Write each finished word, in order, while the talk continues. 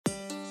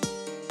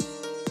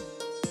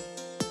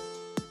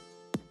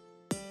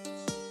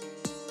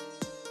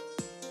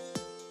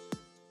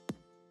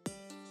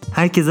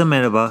Herkese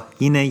merhaba.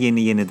 Yine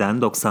yeniden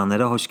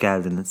 90'lara hoş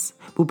geldiniz.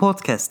 Bu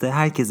podcast'te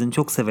herkesin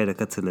çok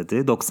severek hatırladığı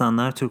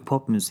 90'lar Türk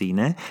pop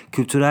müziğine,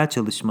 kültürel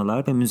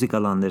çalışmalar ve müzik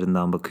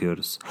alanlarından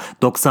bakıyoruz.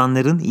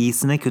 90'ların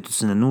iyisine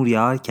kötüsüne nur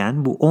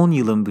yağarken bu 10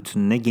 yılın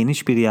bütününe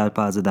geniş bir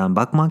yelpazeden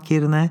bakmak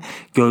yerine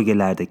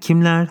gölgelerde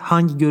kimler,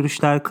 hangi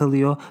görüşler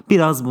kalıyor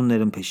biraz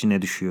bunların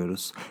peşine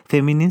düşüyoruz.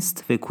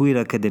 Feminist ve queer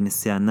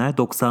akademisyenler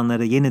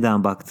 90'lara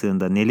yeniden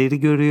baktığında neleri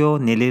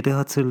görüyor, neleri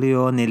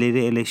hatırlıyor, neleri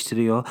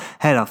eleştiriyor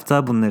her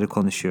hafta bunları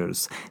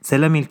konuşuyoruz.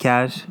 Selam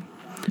İlker.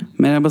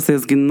 Merhaba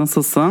Sezgin,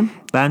 nasılsın?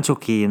 Ben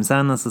çok iyiyim.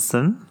 Sen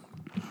nasılsın?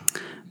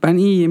 Ben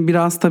iyiyim.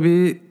 Biraz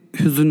tabii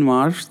hüzün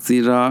var.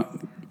 Zira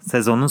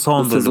sezonun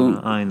son bölümü.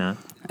 Aynen.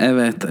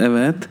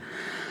 Evet.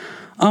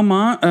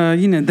 Ama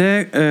yine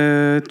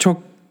de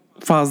çok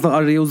fazla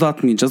arayı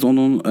uzatmayacağız.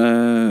 Onun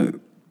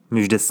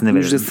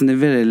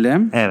müjdesini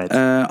verelim. Evet.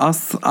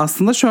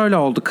 Aslında şöyle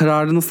oldu.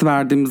 Kararı nasıl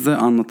verdiğimizi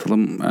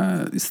anlatalım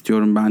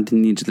istiyorum ben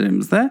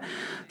dinleyicilerimize.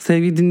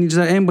 Sevgili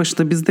dinleyiciler, en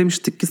başında biz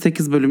demiştik ki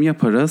 8 bölüm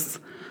yaparız.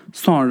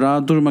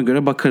 Sonra duruma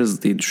göre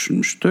bakarız diye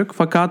düşünmüştük.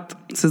 Fakat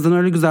sizden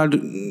öyle güzel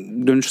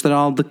dönüşler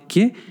aldık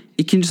ki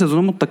ikinci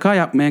sezonu mutlaka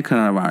yapmaya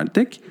karar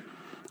verdik.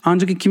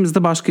 Ancak ikimiz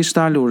de başka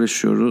işlerle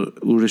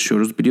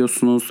uğraşıyoruz.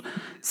 Biliyorsunuz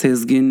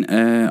Sezgin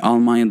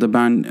Almanya'da,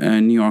 ben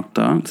New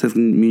York'ta.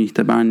 Sezgin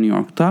Münih'te, ben New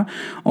York'ta.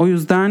 O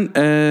yüzden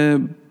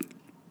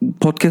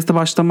podcast'a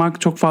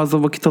başlamak çok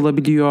fazla vakit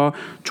alabiliyor.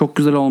 Çok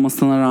güzel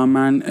olmasına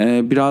rağmen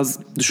biraz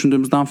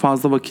düşündüğümüzden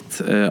fazla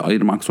vakit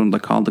ayırmak zorunda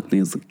kaldık ne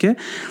yazık ki.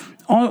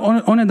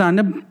 O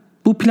nedenle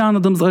bu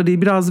planladığımız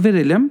arayı biraz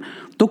verelim.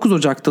 9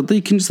 Ocak'ta da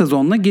ikinci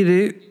sezonla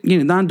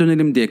yeniden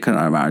dönelim diye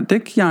karar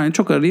verdik. Yani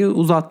çok arayı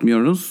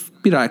uzatmıyoruz.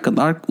 Bir ay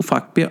kadar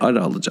ufak bir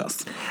ara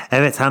alacağız.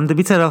 Evet, hem de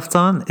bir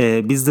taraftan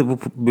biz de bu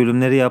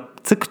bölümleri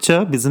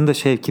yaptıkça bizim de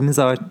şevkimiz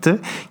arttı.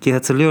 Ki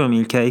hatırlıyorum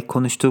ilk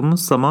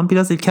konuştuğumuz zaman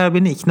biraz İlker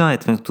beni ikna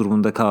etmek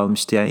durumunda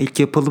kalmıştı. Yani ilk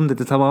yapalım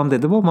dedi, tamam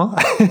dedim ama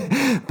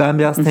ben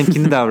biraz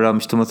temkinli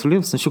davranmıştım, hatırlıyor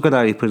musun? Şu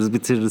kadar yaparız,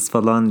 bitiririz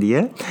falan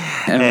diye.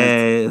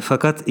 Evet.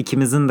 Fakat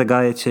ikimizin de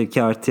gayet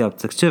şevki arttı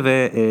yaptıkça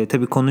ve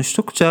tabii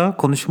konuştukça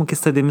konuşmak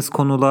istediğimiz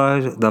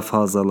konular da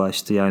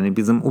fazlalaştı. Yani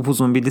bizim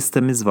upuzun bir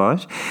listemiz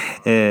var.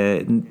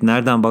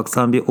 Nereden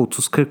baksan bir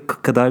 30-40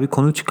 kadar bir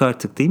konu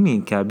çıkarttık değil mi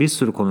İlker? Bir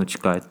sürü konu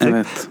çıkarttık.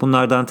 Evet.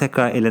 Bunlardan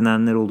tekrar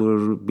elenenler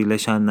olur,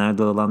 birleşenler,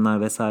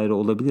 dağılanlar vesaire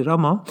olabilir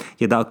ama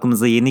ya da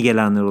aklımıza yeni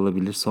gelenler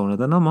olabilir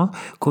sonradan ama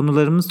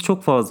konularımız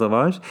çok fazla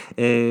var.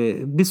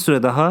 Bir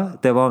süre daha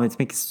devam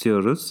etmek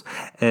istiyoruz.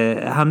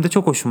 Hem de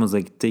çok hoşumuza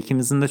gitti.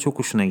 İkimizin de çok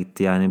hoşuna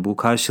gitti. Yani bu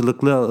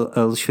karşılıklı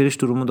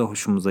alışveriş durumu da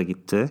hoşumuza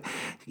gitti.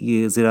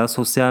 Zira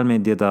sosyal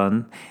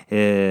medyadan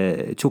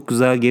çok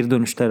güzel geri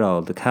dönüşler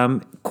aldık.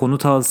 Hem konu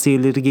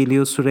tavsiyeleri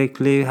geliyor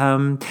sürekli,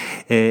 hem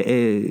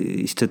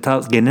işte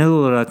genel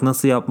olarak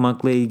nasıl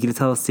yapmakla ilgili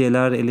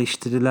tavsiyeler,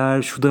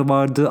 eleştiriler, şu da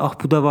vardı, ah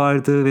bu da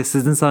vardı ve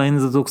sizin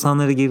sayenizde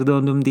 90'lara geri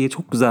döndüm diye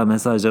çok güzel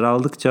mesajlar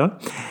aldıkça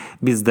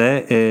biz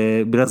de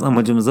biraz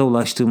amacımıza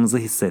ulaştığımızı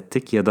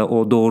hissettik ya da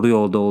o doğru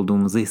yolda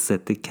olduğumuzu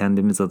hissettik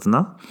kendimiz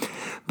adına.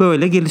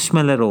 Böyle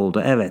gelişmeler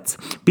oldu. Evet.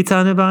 Bir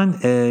tane ben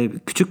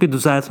küçük bir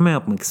düzeltme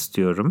yapmak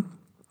istiyorum.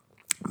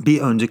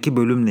 Bir önceki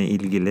bölümle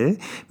ilgili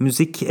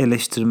müzik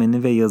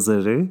eleştirmeni ve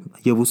yazarı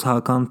Yavuz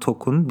Hakan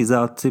Tok'un bize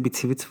attığı bir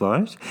tweet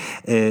var.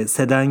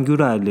 Seden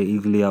Gürel'le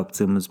ilgili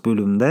yaptığımız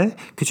bölümde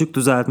küçük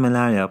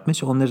düzeltmeler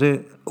yapmış.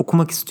 Onları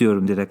okumak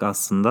istiyorum direkt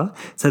aslında.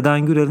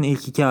 Seden Gürel'in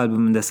ilk 2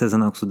 albümünde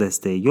Sezen Aksu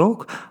desteği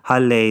yok.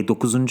 Halley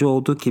 9.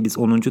 oldu ki biz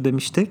 10.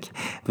 demiştik.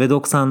 Ve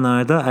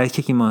 90'larda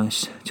erkek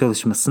imaj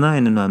çalışmasına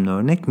en önemli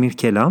örnek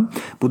Mirkelam.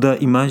 Bu da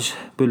imaj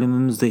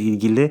bölümümüzle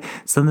ilgili.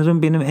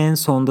 Sanırım benim en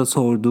sonda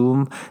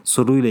sorduğum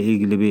soruyla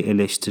ilgili bir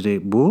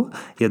eleştiri bu.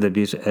 Ya da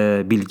bir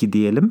bilgi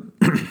diyelim.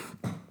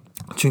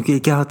 Çünkü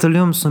İlker,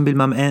 hatırlıyor musun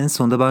bilmem, en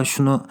sonunda ben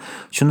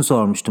şunu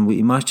sormuştum. Bu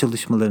imaj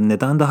çalışmaları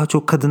neden daha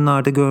çok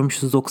kadınlarda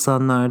görmüşüz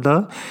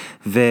 90'larda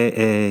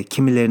ve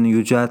kimilerini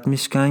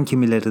yüceltmişken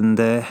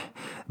kimilerinde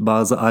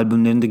bazı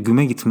albümlerinde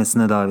güme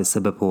gitmesine dahi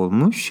sebep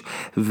olmuş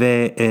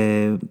ve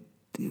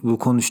bu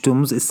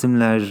konuştuğumuz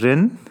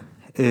isimlerin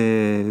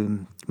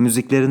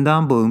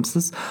müziklerinden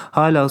bağımsız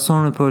hala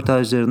son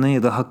röportajlarına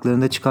ya da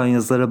haklarında çıkan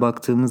yazılara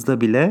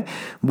baktığımızda bile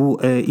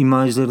bu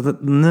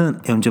imajlarını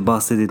önce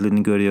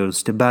bahsedildiğini görüyoruz.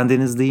 İşte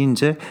bendeniz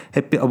deyince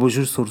hep bir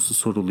abajur sorusu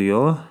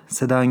soruluyor.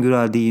 Seden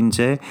Gürel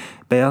deyince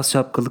beyaz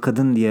şapkalı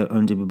kadın diye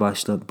önce bir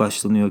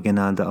başlanıyor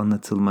genelde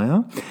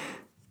anlatılmaya.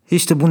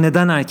 İşte bu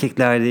neden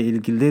erkeklerle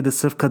ilgili de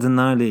sırf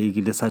kadınlarla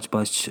ilgili saç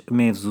baş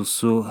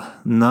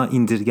mevzusuna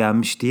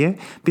indirgenmiş diye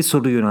bir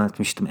soru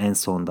yöneltmiştim en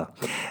sonda.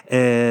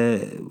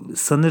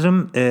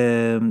 Sanırım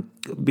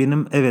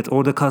benim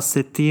orada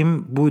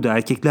kastettiğim buydu.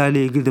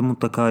 Erkeklerle ilgili de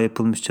mutlaka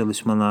yapılmış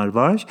çalışmalar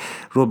var.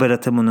 Robert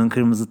Ataman'ın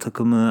Kırmızı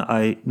Takımı,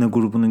 Ayna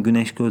grubunun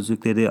Güneş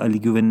Gözlükleri,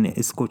 Ali Güven'in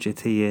İskoç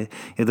Eteği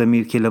ya da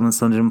Mirkelam'ın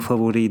sanırım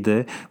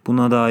favoriydi.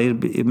 Buna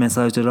dair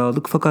mesajları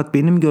aldık. Fakat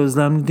benim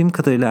gözlemlediğim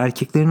kadarıyla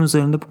erkeklerin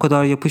üzerinde bu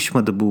kadar yapış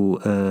yakışmadı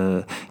bu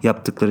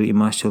yaptıkları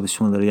imaj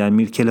çalışmaları. Yani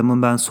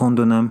Mirkelam'ın ben son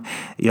dönem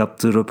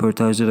yaptığı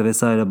röportajlara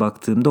vesaire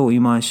baktığımda o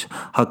imaj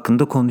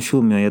hakkında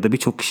konuşulmuyor. Ya da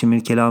birçok kişi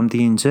Mirkelam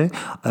deyince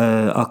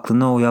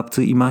aklına o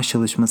yaptığı imaj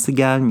çalışması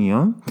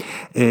gelmiyor.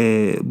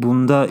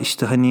 Bunda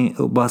işte hani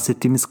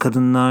bahsettiğimiz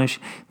kadınlar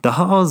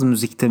daha az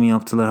müzikte mi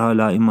yaptılar,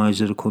 hala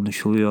imajları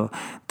konuşuluyor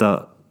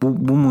da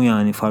bu mu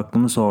yani, farklı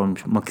mı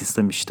sormak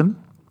istemiştim.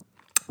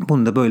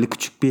 Bunu da böyle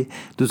küçük bir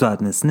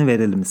düzeltmesini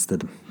verelim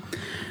istedim.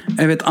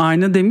 Evet,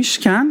 ayna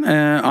demişken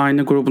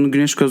ayna grubunun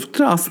güneş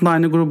gözlükleri, aslında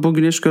ayna grubu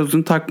güneş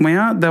gözlüğünü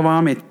takmaya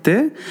devam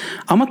etti.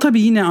 Ama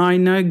tabii yine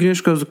ayna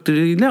güneş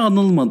gözlükleriyle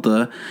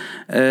anılmadı.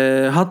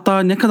 Hatta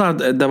ne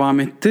kadar devam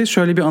etti?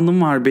 Şöyle bir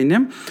anım var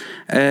benim.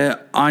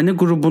 Ayna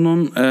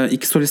grubunun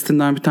iki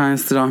solistinden bir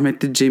tanesi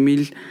rahmetli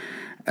Cemil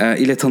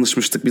ile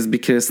tanışmıştık biz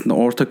bir keresinde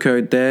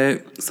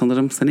Ortaköy'de,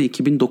 sanırım sene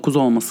 2009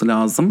 olması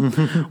lazım.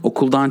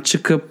 Okuldan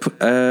çıkıp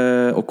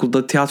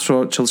okulda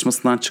tiyatro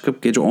çalışmasından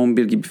çıkıp gece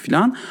 11 gibi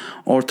filan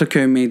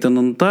Ortaköy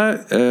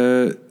meydanında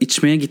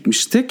içmeye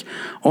gitmiştik.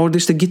 Orada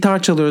işte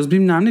gitar çalıyoruz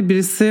bilmem ne,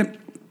 birisi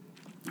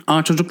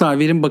çocuklar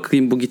verin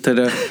bakayım bu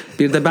gitarı,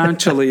 bir de ben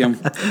çalayım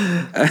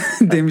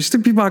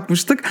demişti. Bir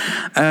bakmıştık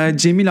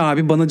Cemil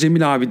abi, bana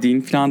Cemil abi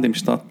deyin falan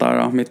demişti hatta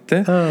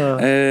rahmetli.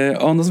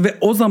 Ve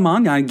o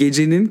zaman yani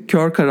gecenin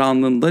kör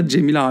karanlığında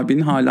Cemil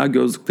abinin hala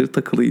gözlükleri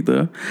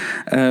takılıydı.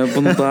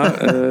 Bunu da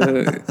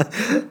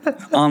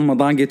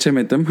anmadan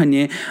geçemedim.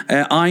 Hani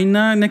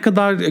ayna ne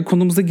kadar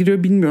konumuza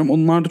giriyor bilmiyorum.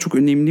 Onlar da çok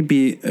önemli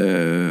bir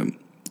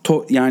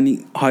yani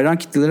hayran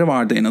kitleleri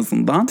vardı en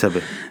azından. Tabii.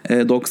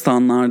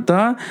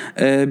 90'larda.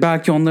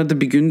 Belki onlara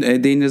da bir gün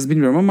değiniriz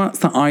bilmiyorum ama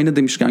sen ayna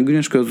demişken,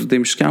 güneş gözlüğü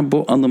demişken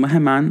bu anımı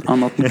hemen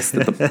anlatmak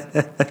istedim.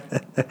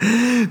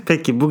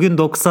 Peki bugün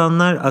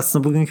 90'lar,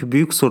 aslında bugünkü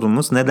büyük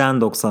sorumuz neden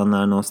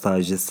 90'lar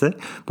nostaljisi?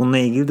 Bununla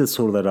ilgili de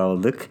sorular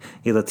aldık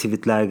ya da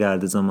tweetler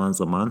geldi zaman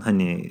zaman.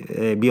 Hani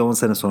bir 10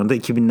 sene sonra da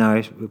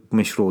 2000'ler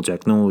meşhur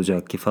olacak, ne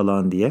olacak ki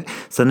falan diye.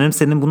 Sanırım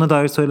senin buna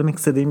dair söylemek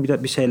istediğin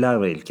bir şeyler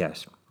var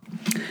İlker.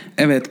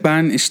 Evet,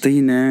 ben işte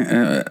yine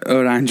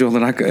öğrenci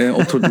olarak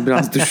oturdum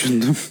biraz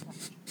düşündüm.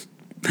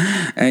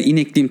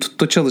 İnekliğim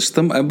tuttu,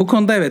 çalıştım. Bu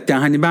konuda evet,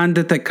 yani hani ben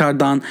de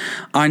tekrardan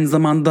aynı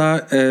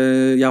zamanda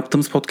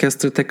yaptığımız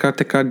podcast'ları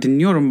tekrar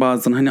dinliyorum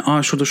bazen.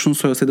 Hani şurada şunu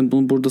söyleseydim,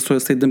 bunu burada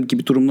söyleseydim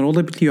gibi durumlar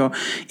olabiliyor.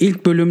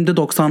 İlk bölümde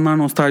 90'lar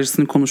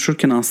nostaljisini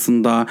konuşurken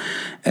aslında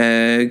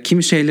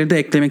kimi şeyleri de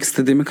eklemek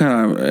istediğimi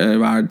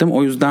karar verdim.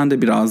 O yüzden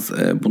de biraz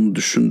bunu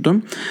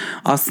düşündüm.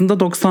 Aslında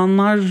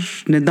 90'lar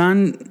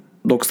neden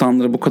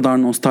 90'ları bu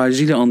kadar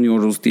nostaljiyle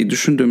anıyoruz diye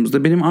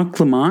düşündüğümüzde benim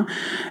aklıma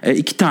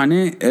iki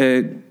tane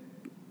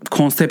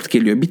konsept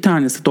geliyor. Bir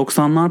tanesi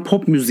 90'lar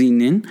pop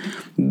müziğinin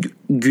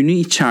günü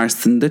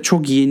içerisinde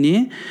çok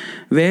yeni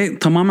ve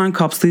tamamen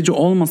kapsayıcı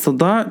olmasa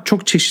da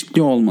çok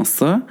çeşitli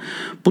olması.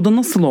 Bu da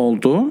nasıl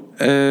oldu?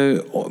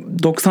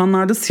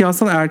 90'larda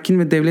siyasal erkin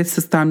ve devlet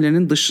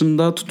sistemlerinin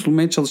dışında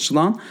tutulmaya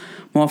çalışılan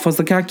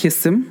muhafazakar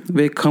kesim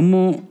ve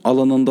kamu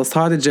alanında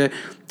sadece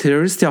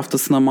terörist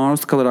yaftasına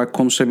maruz kalarak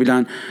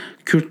konuşabilen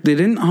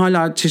Kürtlerin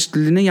hala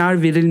çeşitliliğine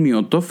yer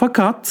verilmiyordu.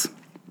 Fakat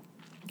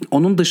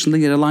onun dışında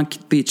yer alan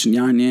kitle için,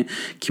 yani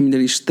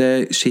kimileri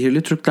işte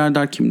şehirli Türkler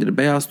der, kimileri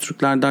beyaz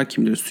Türkler der,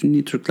 kimileri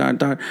Sünni Türkler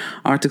der,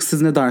 artık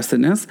siz ne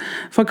derseniz.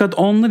 Fakat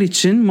onlar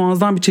için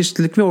muazzam bir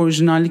çeşitlilik ve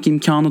orijinallik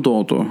imkanı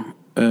doğdu.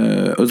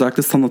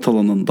 Özellikle sanat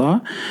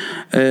alanında,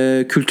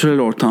 kültürel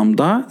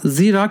ortamda.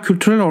 Zira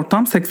kültürel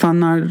ortam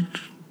 80'ler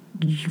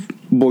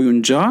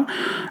boyunca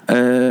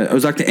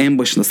özellikle en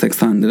başında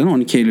 80'lerin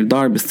 12 Eylül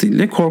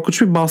darbesiyle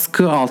korkunç bir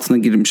baskı altına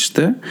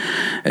girmişti.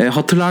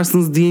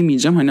 Hatırlarsınız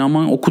diyemeyeceğim hani,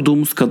 ama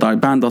okuduğumuz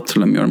kadar, ben de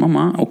hatırlamıyorum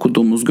ama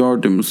okuduğumuz,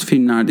 gördüğümüz,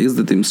 filmlerde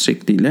izlediğimiz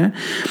şekliyle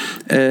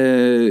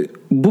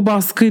bu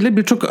baskıyla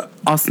birçok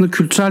aslında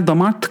kültürel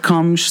damar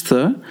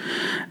tıkanmıştı.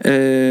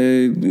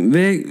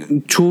 Ve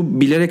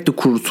çoğu bilerek de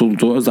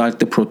kurutuldu.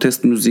 Özellikle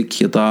protest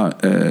müzik ya da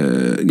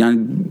yani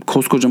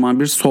koskocaman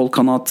bir sol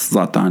kanat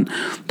zaten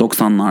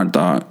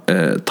 90'larda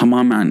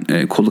tamamen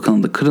kolu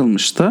kanadı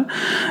kırılmıştı.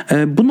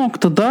 Bu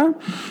noktada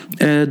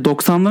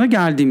 90'lara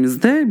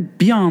geldiğimizde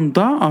bir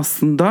anda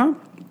aslında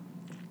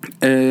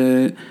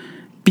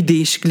bir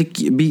değişiklik,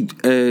 bir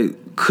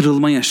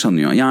kırılma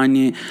yaşanıyor.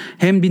 Yani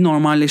hem bir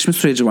normalleşme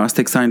süreci var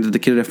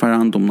 87'deki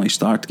referandumla,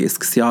 işte artık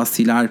eski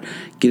siyasiler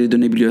geri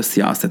dönebiliyor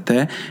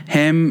siyasete.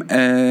 Hem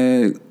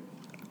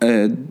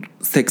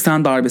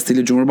 80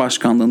 darbesiyle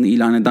Cumhurbaşkanlığını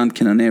ilan eden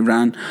Kenan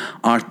Evren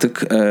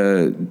artık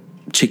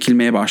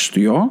çekilmeye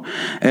başlıyor.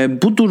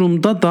 Bu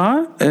durumda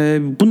da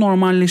bu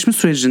normalleşme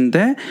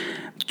sürecinde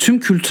tüm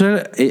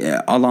kültürel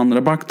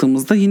alanlara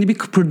baktığımızda yeni bir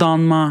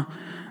kıpırdanma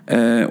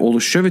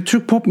oluşuyor ve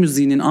Türk pop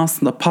müziğinin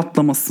aslında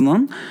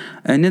patlamasının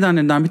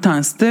nedenlerinden bir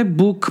tanesi de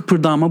bu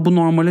kıpırdama, bu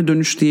normale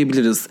dönüş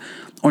diyebiliriz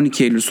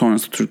 12 Eylül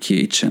sonrası Türkiye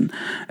için.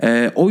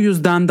 O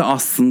yüzden de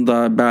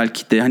aslında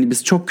belki de hani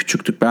biz çok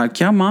küçüktük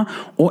belki, ama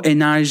o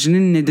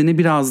enerjinin nedeni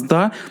biraz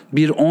da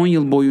bir 10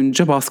 yıl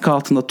boyunca baskı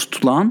altında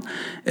tutulan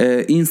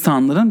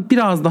insanların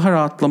biraz daha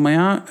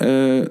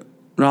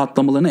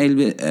rahatlamalarına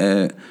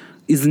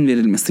izin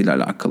verilmesiyle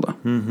alakalı.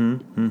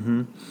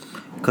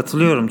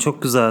 Katılıyorum.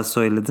 Çok güzel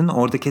söyledin.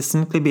 Orada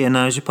kesinlikle bir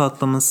enerji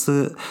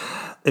patlaması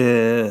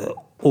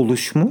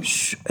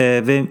oluşmuş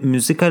ve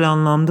müzikal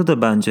anlamda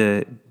da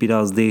bence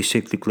biraz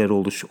değişiklikler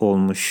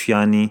olmuş.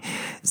 Yani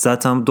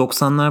zaten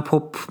 90'lar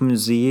pop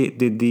müziği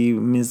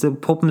dediğimizde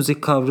pop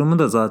müzik kavramı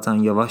da zaten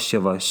yavaş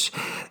yavaş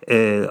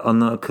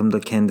ana akımda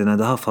kendine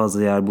daha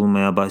fazla yer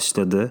bulmaya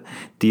başladı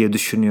diye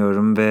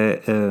düşünüyorum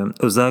ve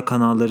özel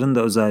kanalların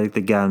da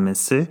özellikle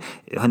gelmesi,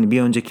 hani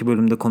bir önceki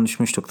bölümde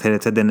konuşmuştuk,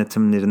 TRT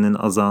denetimlerinin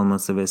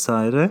azalması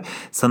vesaire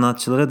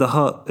sanatçılara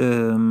daha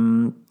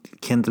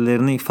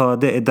kendilerini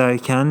ifade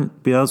ederken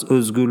biraz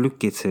özgürlük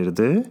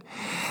getirdi.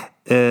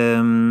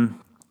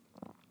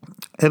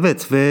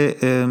 Evet ve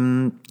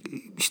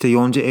işte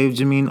Yonca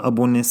Evcimik'in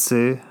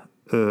abonesi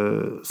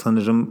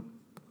sanırım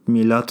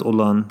milat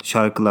olan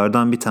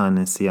şarkılardan bir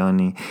tanesi.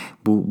 Yani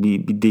bu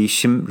bir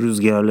değişim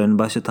rüzgarlarını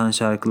başlatan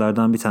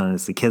şarkılardan bir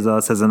tanesi.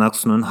 Keza Sezen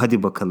Aksu'nun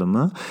Hadi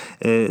Bakalım'ı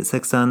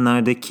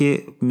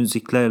 80'lerdeki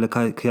müziklerle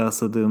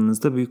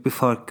kıyasladığımızda büyük bir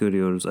fark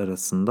görüyoruz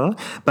arasında.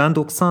 Ben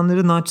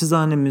 90'ları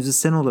naçizane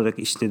müzisyen olarak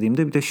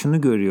işlediğimde bir de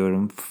şunu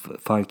görüyorum,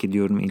 fark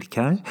ediyorum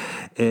İlker.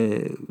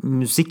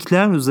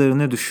 Müzikler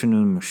üzerine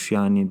düşünülmüş.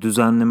 Yani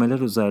düzenlemeler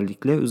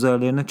özellikle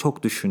üzerlerine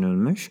çok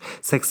düşünülmüş.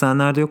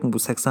 80'lerde yok mu? Bu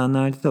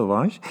 80'lerde de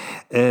var.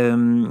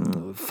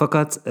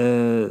 Fakat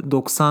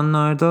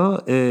 90'larda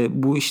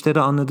bu işlere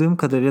anladığım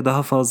kadarıyla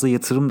daha fazla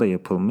yatırım da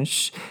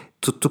yapılmış.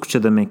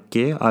 Tuttukça demek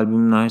ki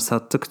albümler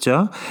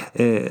sattıkça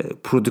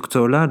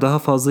prodüktörler daha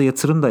fazla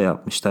yatırım da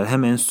yapmışlar.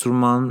 Hem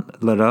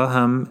enstrümanlara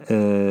hem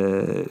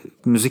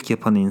müzik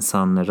yapan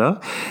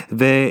insanlara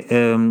ve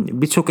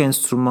birçok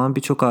enstrüman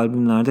birçok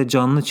albümlerde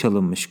canlı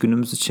çalınmış.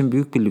 Günümüz için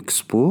büyük bir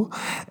lüks bu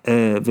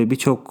ve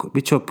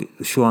birçok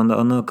şu anda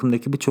ana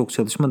akımdaki birçok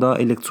çalışma daha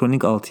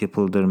elektronik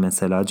altyapılıdır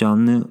mesela.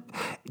 Canlı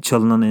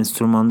çalınan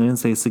enstrümanların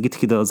sayısı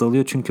gitgide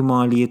azalıyor çünkü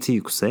maliyeti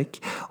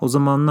yüksek. O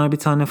zamanlar bir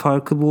tane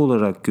farkı bu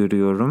olarak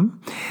görüyorum.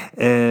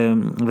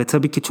 Ve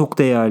tabii ki çok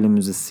değerli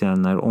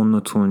müzisyenler,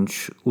 Onno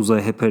Tunç,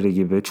 Uzay Heperi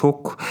gibi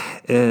çok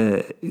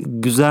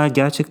güzel,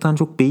 gerçekten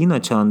çok beyin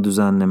açan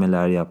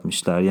düzenlemeler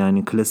yapmışlar.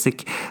 Yani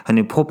klasik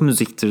hani pop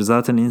müziktir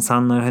zaten,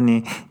 insanlar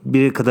hani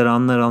biri kadar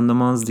anlar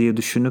anlamaz diye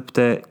düşünüp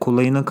de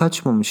kolayına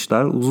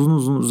kaçmamışlar. Uzun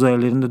uzun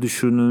üzerlerinde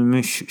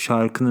düşünülmüş,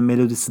 şarkının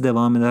melodisi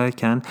devam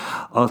ederken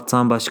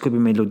alttan başka bir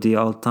melodi,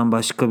 alttan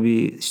başka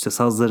bir işte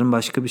sazların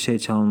başka bir şey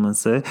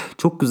çalması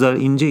çok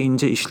güzel, ince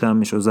ince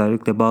işlenmiş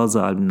özellikle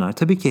bazı albümler.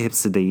 Tabii ki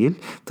hepsi değil.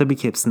 Tabii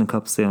ki hepsini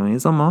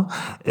kapsayamayız ama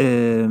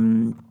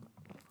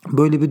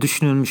böyle bir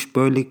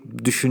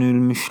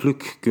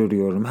düşünülmüşlük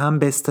görüyorum.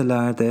 Hem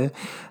bestelerde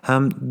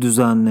hem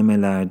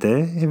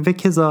düzenlemelerde ve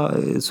keza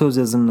söz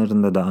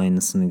yazımlarında da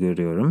aynısını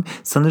görüyorum.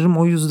 Sanırım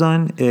o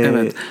yüzden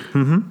Evet.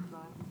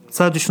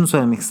 sadece şunu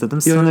söylemek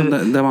istedim.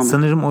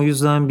 Sanırım o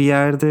yüzden bir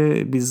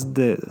yerde biz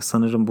de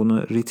sanırım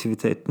bunu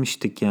retweet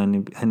etmiştik.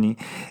 Yani hani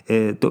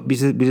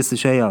birisi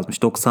şey yazmış.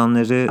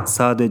 90'ları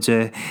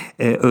sadece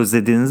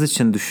özlediğiniz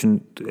için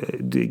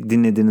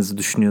dinlediğinizi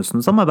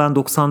düşünüyorsunuz. Ama ben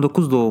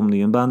 99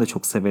 doğumluyum. Ben de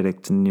çok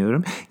severek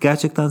dinliyorum.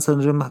 Gerçekten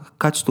sanırım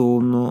kaç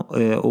doğumlu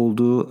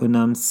olduğu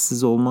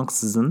önemsiz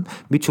olmaksızın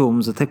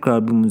birçoğumuza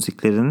tekrar bu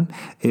müziklerin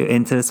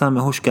enteresan ve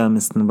hoş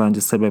gelmesinin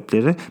bence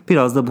sebepleri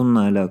biraz da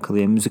bununla alakalı.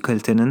 Yani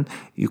müzikalitenin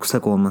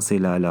yüksek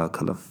olmasıyla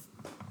alakalı.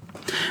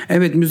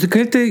 Evet,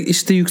 müzikalite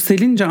işte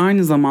yükselince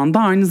aynı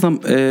zamanda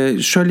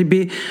şöyle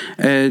bir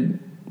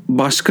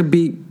başka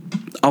bir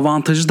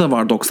avantajı da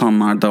var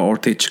 90'larda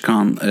ortaya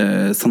çıkan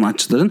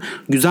sanatçıların.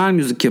 Güzel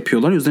müzik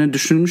yapıyorlar, üzerine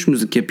düşünülmüş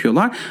müzik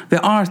yapıyorlar ve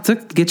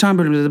artık geçen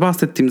bölümde de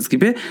bahsettiğimiz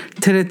gibi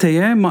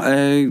TRT'ye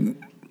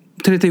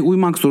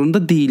uymak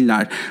zorunda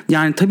değiller.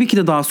 Yani tabii ki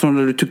de daha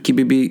sonra Rütük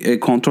gibi bir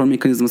kontrol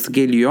mekanizması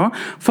geliyor.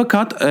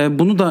 Fakat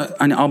bunu da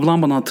hani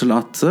ablam bana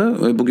hatırlattı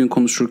bugün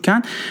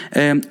konuşurken.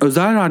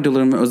 Özel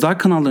radyoların ve özel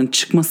kanalların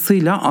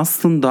çıkmasıyla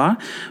aslında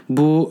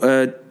bu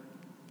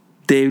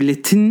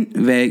devletin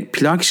ve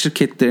plak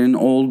şirketlerinin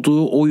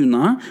olduğu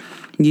oyuna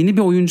yeni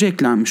bir oyuncu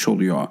eklenmiş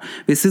oluyor.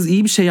 Ve siz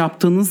iyi bir şey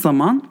yaptığınız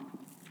zaman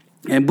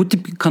bu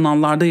tip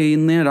kanallarda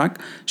yayınlayarak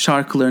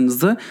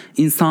şarkılarınızı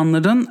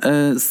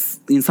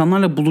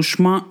insanlarla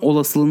buluşma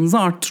olasılığınızı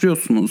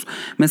arttırıyorsunuz.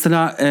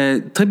 Mesela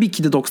tabii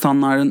ki de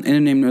 90'ların en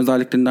önemli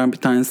özelliklerinden bir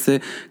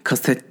tanesi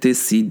kasetti,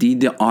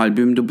 CD'di,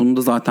 albümdü. Bunu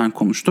da zaten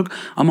konuştuk.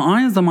 Ama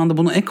aynı zamanda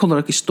bunu ek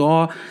olarak işte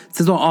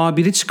siz o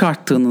A1'i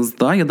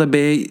çıkarttığınızda ya da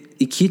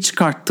B2'yi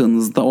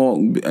çıkarttığınızda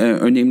o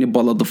önemli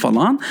baladı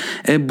falan,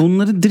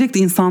 bunları direkt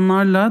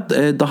insanlarla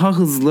daha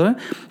hızlı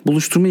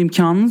buluşturma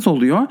imkanınız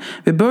oluyor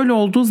ve böyle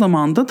olduğu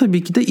zaman da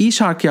tabii ki de iyi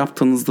şarkı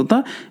yaptığınızda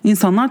da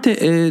insanlar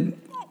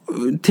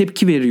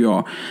tepki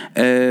veriyor.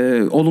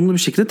 Olumlu bir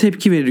şekilde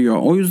tepki veriyor.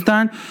 O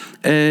yüzden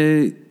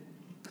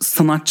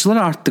sanatçılar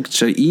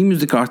arttıkça, iyi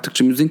müzik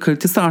arttıkça, müziğin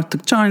kalitesi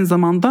arttıkça aynı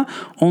zamanda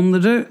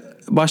onları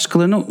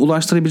başkalarına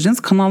ulaştırabileceğiniz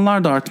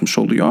kanallar da artmış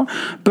oluyor.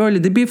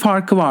 Böyle de bir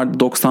farkı vardı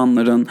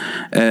 90'ların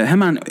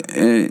hemen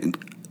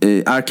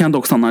erken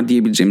 90'lar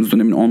diyebileceğimiz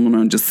dönemin onun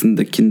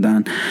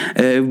öncesindekinden.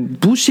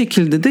 Bu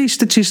şekilde de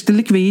işte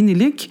çeşitlilik ve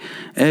yenilik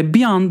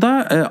bir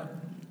anda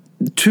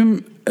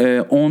tüm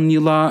 10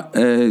 yıla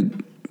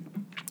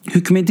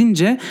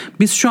hükmedince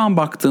biz şu an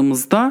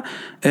baktığımızda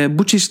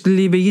bu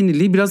çeşitliliği ve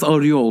yeniliği biraz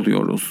arıyor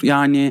oluyoruz.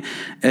 Yani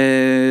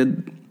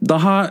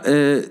daha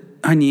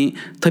hani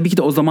tabii ki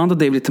de o zaman da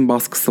devletin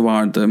baskısı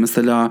vardı.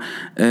 Mesela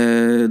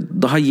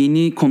daha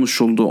yeni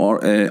konuşuldu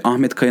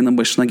Ahmet Kaya'nın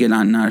başına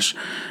gelenler.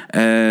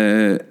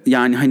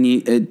 Yani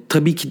hani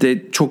tabii ki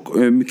de çok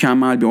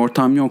mükemmel bir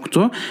ortam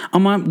yoktu.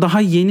 Ama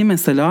daha yeni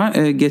mesela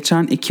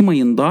geçen Ekim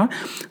ayında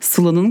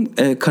Sıla'nın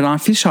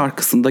Karanfil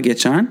şarkısında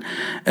geçen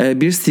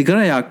bir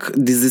sigara yak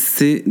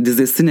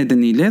dizesi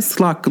nedeniyle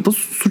Sıla hakkında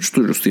suç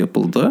duyurusu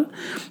yapıldı.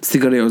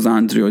 Sigaraya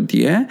özendiriyor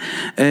diye.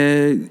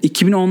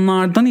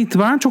 2010'lardan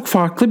itibaren çok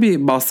farklı bir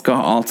baskı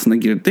altına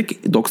girdik.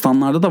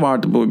 90'larda da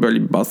vardı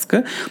böyle bir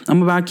baskı.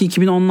 Ama belki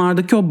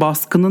 2010'lardaki o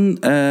baskının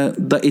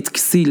da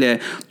etkisiyle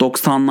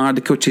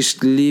 90'lardaki o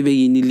çeşitliliği ve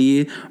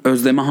yeniliği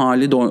özleme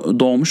hali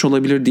doğmuş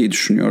olabilir diye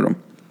düşünüyorum.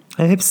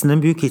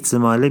 Hepsinin büyük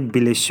ihtimalle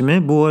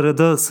bileşimi. Bu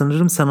arada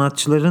sanırım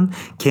sanatçıların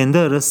kendi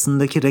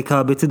arasındaki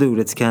rekabeti de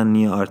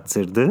üretkenliği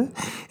arttırdı.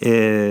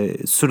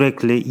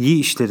 Sürekli iyi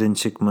işlerin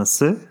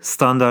çıkması,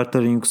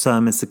 standartların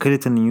yükselmesi,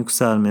 kalitenin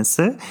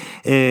yükselmesi,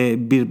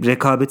 bir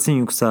rekabetin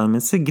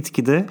yükselmesi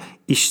gitgide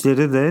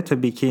işleri de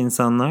tabii ki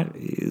insanlar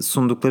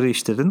sundukları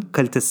işlerin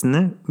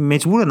kalitesini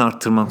mecburen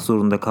arttırmak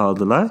zorunda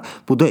kaldılar.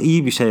 Bu da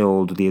iyi bir şey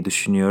oldu diye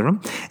düşünüyorum.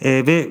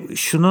 Ve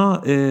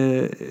şunu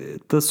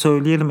da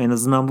söyleyelim, en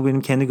azından bu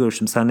benim kendi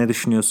görüşüm. Sen ne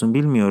düşünüyorsun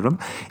bilmiyorum.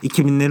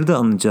 2000'leri de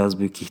anacağız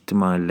büyük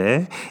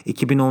ihtimalle.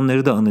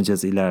 2010'ları da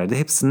anacağız ileride.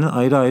 Hepsinin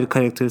ayrı ayrı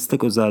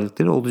karakteristik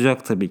özellikleri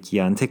olacak tabii ki.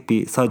 Yani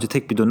sadece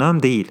tek bir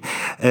dönem değil.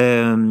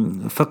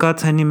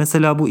 Fakat hani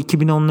mesela bu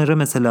 2010'lara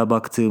mesela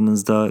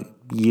baktığımızda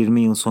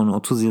 20 yıl sonra,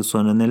 30 yıl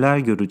sonra neler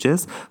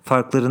göreceğiz?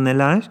 Farkları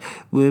neler?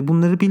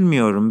 Bunları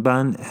bilmiyorum.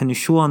 Ben hani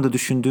şu anda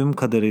düşündüğüm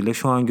kadarıyla,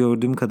 şu an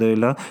gördüğüm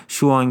kadarıyla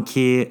şu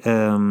anki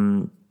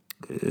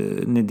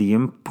ne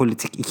diyeyim,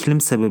 politik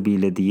iklim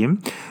sebebiyle diyeyim,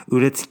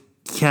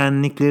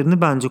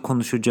 üretkenliklerini bence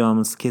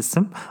konuşacağımız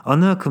kesim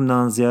ana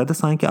akımdan ziyade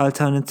sanki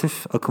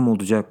alternatif akım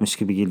olacakmış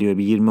gibi geliyor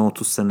bir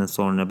 20-30 sene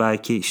sonra.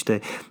 Belki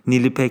işte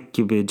Nilipek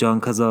gibi, Can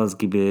Kazaz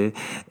gibi,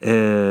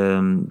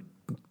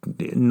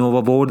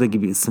 Nova Borda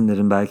gibi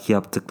isimlerin belki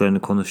yaptıklarını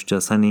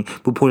konuşacağız. Hani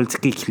bu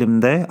politik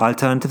iklimde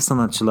alternatif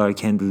sanatçılar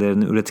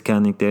kendilerini,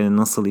 üretkenliklerini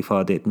nasıl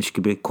ifade etmiş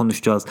gibi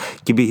konuşacağız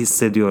gibi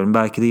hissediyorum.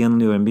 Belki de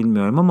yanılıyorum,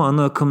 bilmiyorum, ama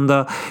ana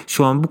akımda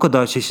şu an bu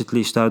kadar çeşitli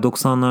işler,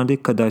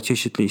 90'lardaki kadar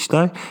çeşitli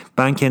işler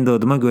ben kendi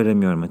adıma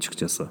göremiyorum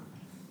açıkçası.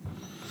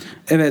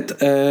 Evet,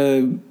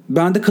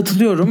 ben de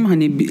katılıyorum.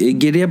 Hani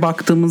geriye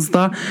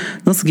baktığımızda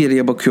nasıl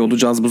geriye bakıyor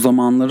olacağız bu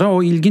zamanlara,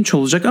 o ilginç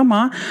olacak,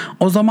 ama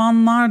o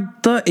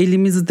zamanlarda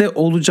elimizde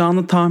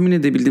olacağını tahmin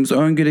edebildiğimiz,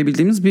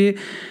 öngörebildiğimiz bir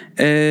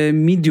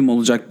medium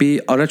olacak,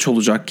 bir araç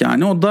olacak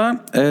yani. O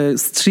da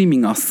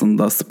streaming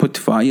aslında,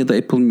 Spotify ya da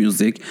Apple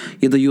Music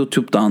ya da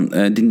YouTube'dan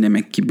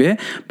dinlemek gibi.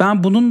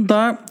 Ben bunun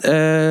da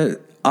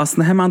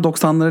aslında hemen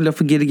 90'lara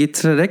lafı geri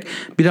getirerek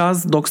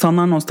biraz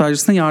 90'lar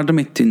nostaljisine yardım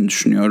ettiğini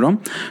düşünüyorum.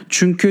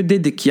 Çünkü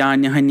dedik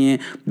yani hani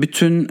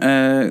bütün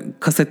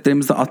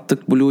kasetlerimizi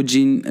attık, Blue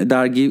Jean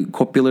dergi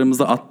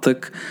kopyalarımızı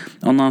attık,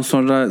 ondan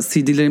sonra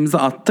CD'lerimizi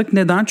attık.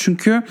 Neden?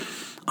 Çünkü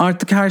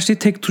artık her şeyi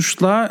tek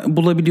tuşla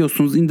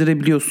bulabiliyorsunuz,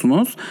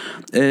 indirebiliyorsunuz.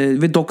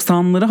 Ve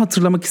 90'ları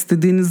hatırlamak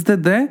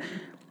istediğinizde de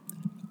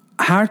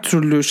her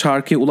türlü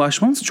şarkıya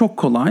ulaşmanız çok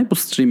kolay bu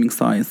streaming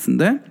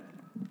sayesinde.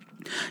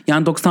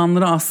 Yani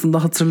 90'ları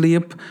aslında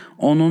hatırlayıp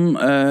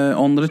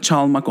onları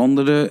çalmak,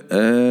 onları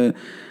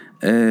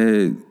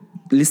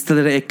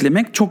listelere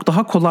eklemek çok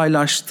daha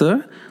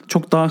kolaylaştı,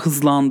 çok daha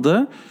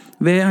hızlandı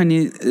ve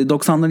hani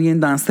 90'ları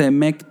yeniden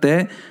sevmek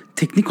de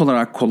teknik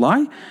olarak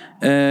kolay.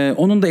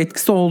 Onun da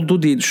etkisi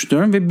oldu diye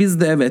düşünüyorum ve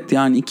biz de evet,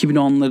 yani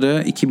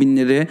 2010'ları,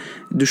 2000'leri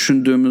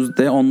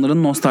düşündüğümüzde,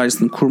 onların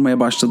nostaljisini kurmaya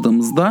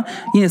başladığımızda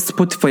yine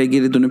Spotify'a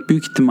geri dönüp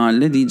büyük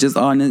ihtimalle diyeceğiz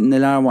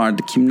neler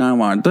vardı, kimler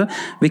vardı,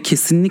 ve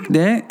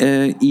kesinlikle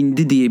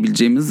indie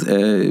diyebileceğimiz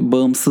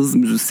bağımsız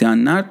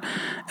müzisyenler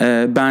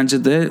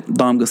bence de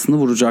damgasını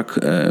vuracak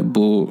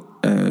bu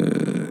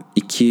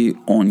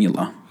 2-10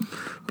 yıla.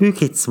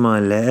 Büyük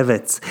ihtimalle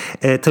evet.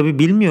 Tabii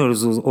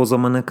bilmiyoruz o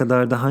zamana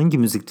kadar da hangi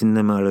müzik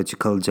dinleme aracı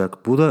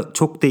kalacak. Bu da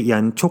çok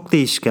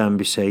değişken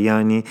bir şey.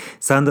 Yani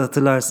sen de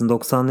hatırlarsın,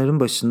 90'ların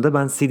başında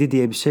ben CD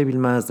diye bir şey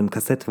bilmezdim.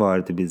 Kaset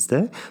vardı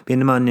bizde.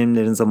 Benim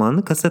annemlerin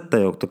zamanında kaset de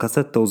yoktu.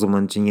 Kaset de o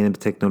zaman için yeni bir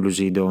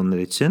teknolojiydi onlar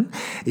için.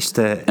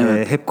 İşte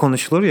evet. Hep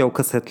konuşulur ya, o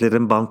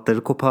kasetlerin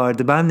bantları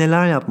kopardı. Ben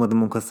neler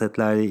yapmadım o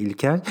kasetlerle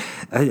İlker.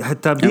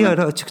 Hatta bir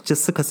ara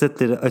açıkçası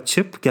kasetleri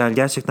açıp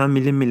gerçekten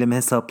milim milim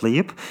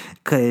hesaplayıp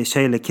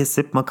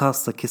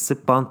makasla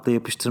kesip bantla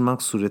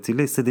yapıştırmak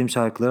suretiyle istediğim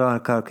şarkıları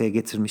arka arkaya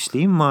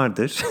getirmişliğim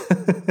vardır.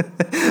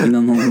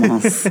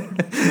 İnanılmaz.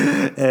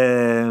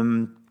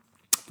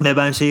 Ve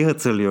ben şeyi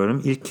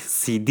hatırlıyorum, ilk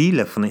CD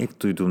lafını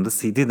ilk duyduğumda,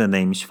 CD de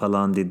neymiş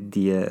falan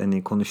diye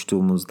hani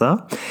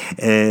konuştuğumuzda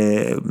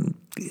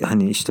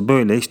hani işte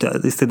böyle işte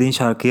istediğin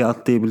şarkıyı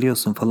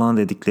atlayabiliyorsun falan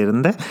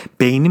dediklerinde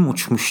beynim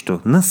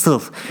uçmuştu. Nasıl?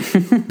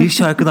 Bir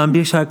şarkıdan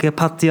bir şarkıya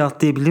pat diye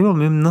atlayabiliyor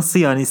muyum? Nasıl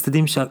yani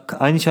istediğim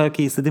aynı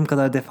şarkıyı istediğim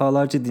kadar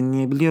defalarca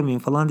dinleyebiliyor muyum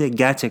falan diye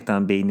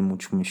gerçekten beynim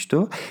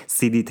uçmuştu.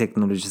 CD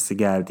teknolojisi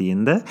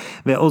geldiğinde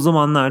ve o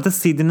zamanlarda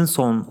CD'nin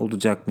son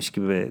olacakmış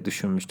gibi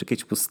düşünmüştük.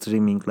 Hiç bu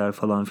streamingler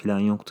falan filan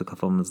yoktu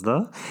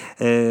kafamızda.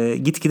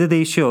 Gitgide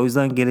değişiyor. O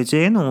yüzden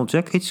geleceğe ne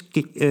olacak? Hiç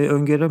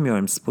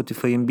öngöremiyorum.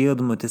 Spotify'ın bir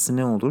adım ötesi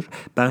ne olur?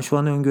 Ben şu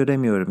an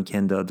öngöremiyorum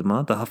kendi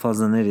adıma. Daha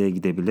fazla nereye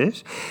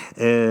gidebilir?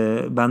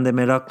 Ben de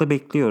merakla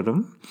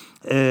bekliyorum.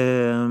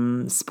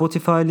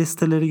 Spotify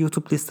listeleri,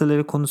 YouTube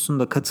listeleri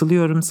konusunda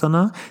katılıyorum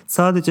sana.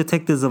 Sadece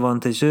tek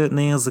dezavantajı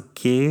ne yazık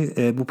ki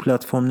bu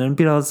platformların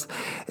biraz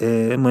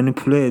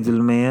manipüle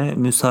edilmeye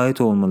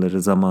müsait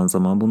olmaları zaman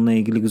zaman. Bununla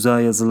ilgili güzel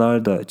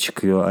yazılar da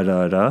çıkıyor ara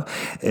ara.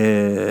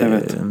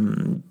 Evet.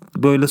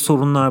 Böyle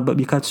sorunlar,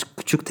 birkaç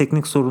küçük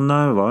teknik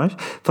sorunlar var.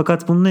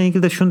 Fakat bununla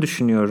ilgili de şunu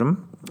düşünüyorum.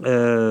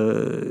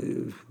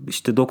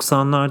 İşte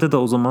 90'larda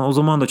da o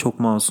zaman da çok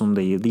masum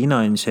değildi. Yine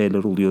aynı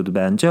şeyler oluyordu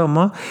bence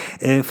ama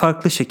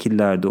farklı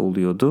şekillerde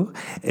oluyordu.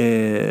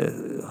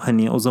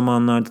 Hani o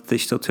zamanlarda da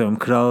işte atıyorum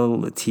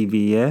Kral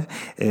TV'ye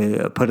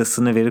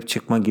parasını verip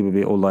çıkma gibi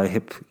bir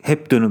olay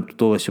hep dönüp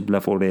dolaşıp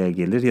laf oraya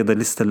gelir ya da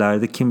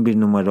listelerde kim bir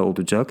numara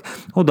olacak.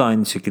 O da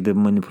aynı şekilde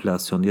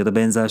manipülasyon ya da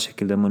benzer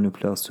şekilde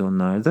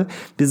manipülasyonlardı.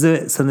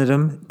 Bize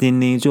sanırım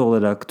dinleyici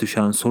olarak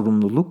düşen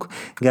sorumluluk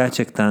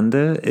gerçekten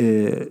de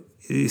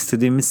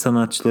istediğimiz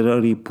sanatçıları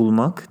arayıp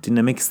bulmak,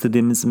 dinlemek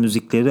istediğimiz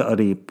müzikleri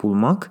arayıp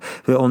bulmak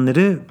ve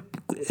onları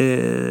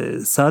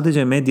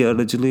sadece medya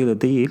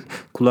aracılığıyla değil,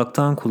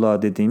 kulaktan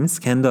kulağa dediğimiz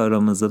kendi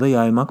aramızda da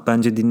yaymak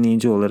bence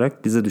dinleyici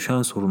olarak bize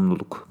düşen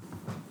sorumluluk.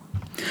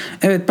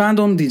 Evet, ben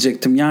de onu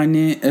diyecektim.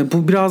 Yani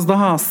bu biraz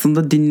daha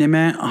aslında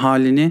dinleme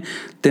halini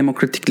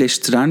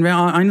demokratikleştiren ve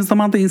aynı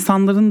zamanda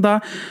insanların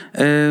da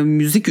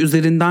müzik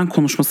üzerinden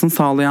konuşmasını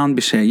sağlayan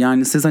bir şey.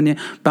 Yani siz hani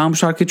ben bu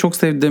şarkıyı çok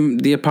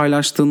sevdim diye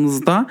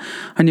paylaştığınızda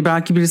hani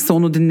belki birisi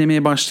onu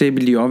dinlemeye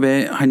başlayabiliyor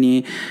ve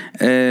hani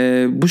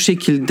bu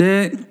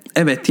şekilde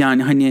evet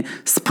yani hani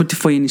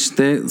Spotify'ın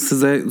işte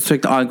size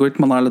sürekli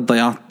algoritmalarla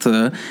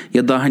dayattığı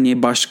ya da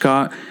hani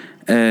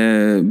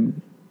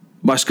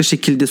başka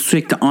şekilde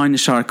sürekli aynı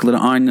şarkılara,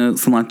 aynı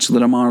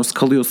sanatçılara maruz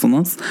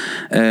kalıyorsanız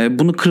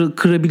bunu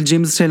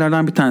kırabileceğimiz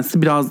şeylerden bir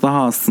tanesi biraz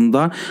daha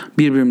aslında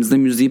birbirimizle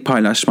müziği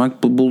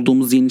paylaşmak,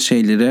 bulduğumuz yeni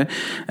şeyleri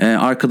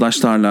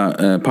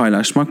arkadaşlarla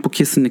paylaşmak. Bu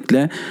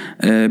kesinlikle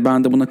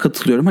ben de buna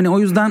katılıyorum. Hani o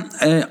yüzden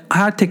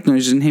her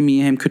teknolojinin hem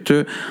iyi hem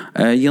kötü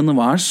yanı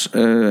var.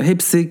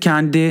 Hepsi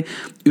kendi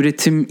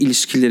üretim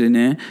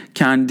ilişkilerini,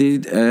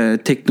 kendi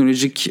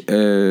teknolojik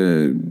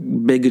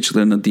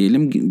baggage'larını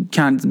diyelim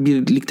kendi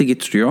birlikte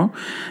getiriyor.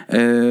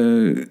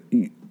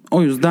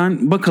 O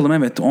yüzden bakalım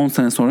evet 10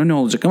 sene sonra ne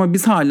olacak ama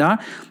biz hala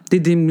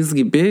dediğimiz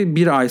gibi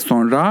bir ay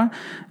sonra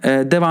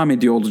devam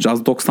ediyor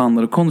olacağız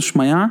 90'ları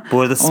konuşmaya.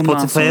 Bu arada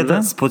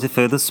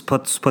Spotify'da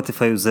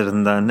Spotify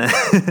üzerinden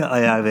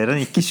ayar veren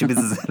ilk kişi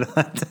biziz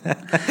herhalde.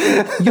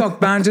 Yok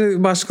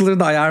bence başkaları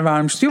da ayar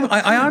vermiş diyor.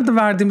 Ayar da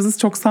verdiğimizi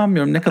çok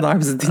sanmıyorum. Ne kadar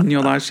bizi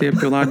dinliyorlar, şey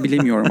yapıyorlar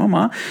bilemiyorum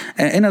ama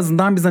en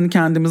azından biz hani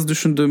kendimiz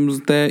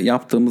düşündüğümüzde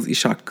yaptığımız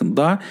iş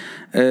hakkında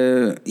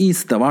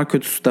iyisi de var,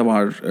 kötüsü de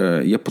var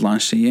yapılan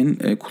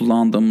şeyin,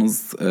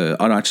 kullandığımız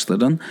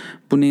araçların.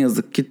 Bu ne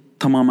yazık ki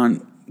tamamen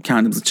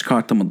kendimizi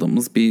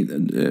çıkartamadığımız bir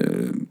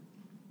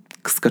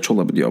kıskaç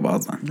olabiliyor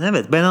bazen.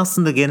 Evet, ben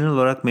aslında genel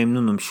olarak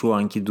memnunum şu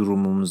anki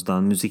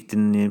durumumuzdan. Müzik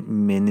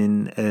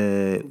dinlemenin,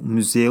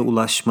 müziğe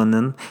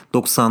ulaşmanın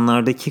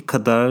 90'lardaki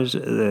kadar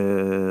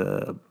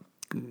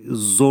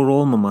zor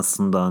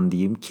olmamasından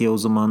diyeyim ki o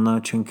zamanlar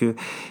çünkü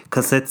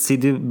kaset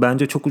CD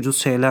bence çok ucuz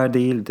şeyler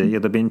değildi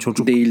ya da benim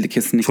değildi,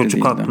 kesinlikle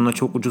çocuk değildi. aklımda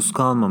çok ucuz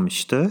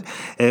kalmamıştı.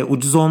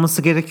 Ucuz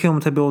olması gerekiyor mu?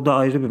 Tabii o da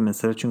ayrı bir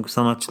mesele çünkü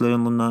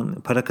sanatçıların bundan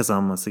para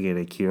kazanması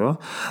gerekiyor.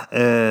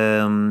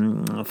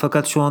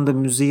 Fakat şu anda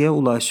müziğe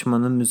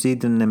ulaşmanın,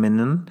 müziği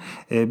dinlemenin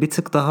bir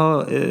tık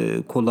daha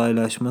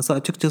kolaylaşması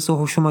açıkçası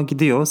hoşuma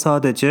gidiyor.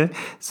 Sadece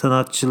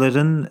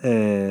sanatçıların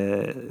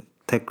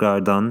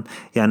tekrardan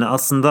yani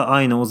aslında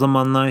aynı o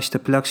zamanlar işte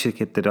plak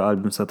şirketleri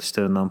albüm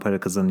satışlarından para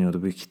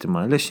kazanıyordu büyük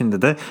ihtimalle.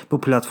 Şimdi de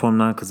bu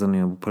platformlar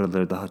kazanıyor bu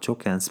paraları daha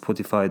çok. Yani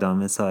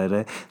Spotify'dan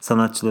vesaire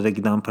sanatçılara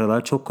giden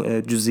paralar çok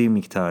cüzi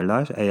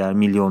miktarlar eğer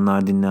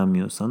milyonlar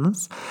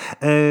dinlenmiyorsanız.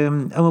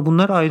 Ama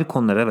bunlar ayrı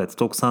konular evet.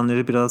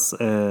 90'ları biraz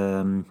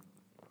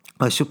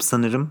aşıp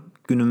sanırım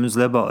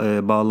günümüzle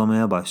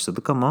bağlamaya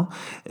başladık ama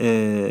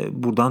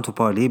buradan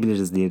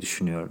toparlayabiliriz diye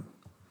düşünüyorum.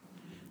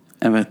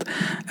 Evet.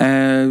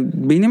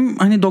 Benim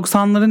hani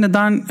 90'ları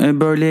neden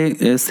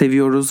böyle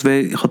seviyoruz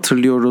ve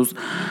hatırlıyoruz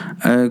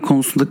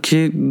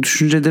konusundaki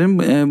düşüncelerim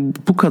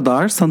bu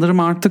kadar. Sanırım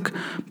artık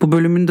bu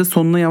bölümün de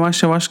sonuna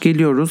yavaş yavaş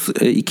geliyoruz.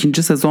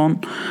 İkinci sezon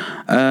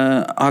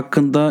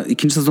hakkında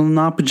ikinci sezonu ne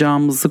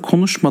yapacağımızı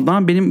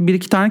konuşmadan benim bir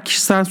iki tane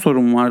kişisel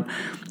sorum var.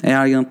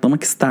 Eğer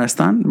yanıtlamak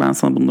istersen ben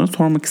sana bunları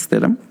sormak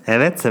isterim.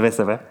 Evet, seve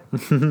seve.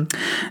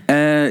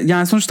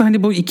 Yani sonuçta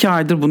hani bu 2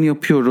 aydır bunu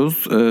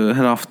yapıyoruz.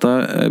 Her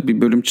hafta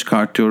bir bölüm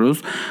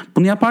çıkartıyoruz.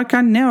 Bunu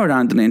yaparken ne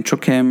öğrendin en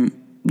çok, hem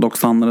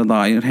 90'lara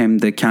dair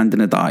hem de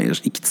kendine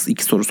dair?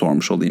 İki soru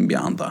sormuş olayım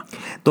bir anda.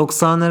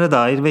 90'lara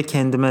dair ve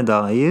kendime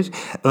dair.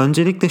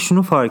 Öncelikle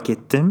şunu fark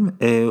ettim.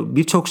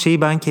 Birçok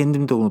şeyi ben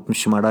kendim de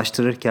unutmuşum.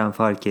 Araştırırken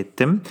fark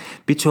ettim.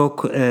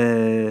 Birçok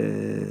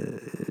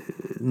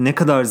ne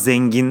kadar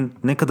zengin,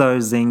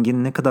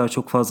 ne kadar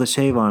çok fazla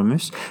şey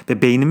varmış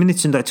ve beynimin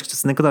içinde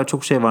açıkçası ne kadar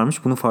çok şey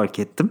varmış, bunu fark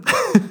ettim.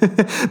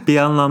 Bir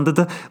anlamda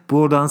da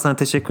buradan sana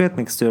teşekkür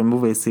etmek istiyorum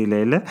bu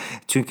vesileyle.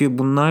 Çünkü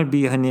bunlar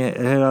bir hani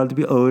herhalde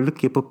bir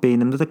ağırlık yapıp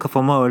beynimde de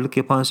kafama ağırlık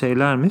yapan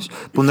şeylermiş.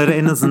 Bunları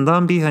en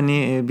azından bir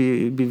hani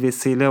bir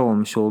vesile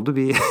olmuş oldu.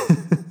 Bir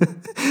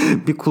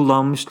bir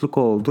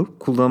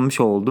kullanmış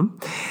oldum.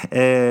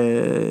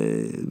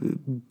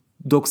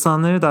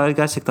 90'lara dair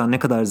gerçekten ne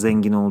kadar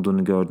zengin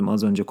olduğunu gördüm.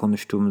 Az önce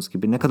konuştuğumuz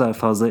gibi ne kadar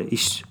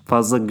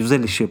fazla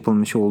güzel iş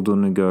yapılmış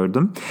olduğunu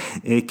gördüm.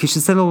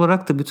 Kişisel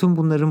olarak da bütün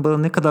bunların bana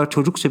ne kadar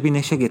çocukça bir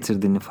neşe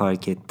getirdiğini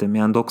fark ettim.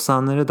 Yani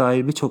 90'lara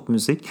dair birçok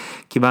müzik,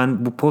 ki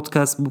ben bu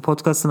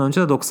podcast'tan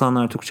önce de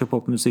 90'lar Türkçe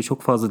pop müziği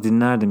çok fazla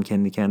dinlerdim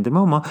kendi kendime,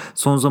 ama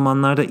son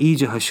zamanlarda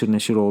iyice haşır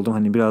neşir oldum.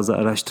 Hani biraz da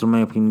araştırma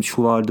yapayım,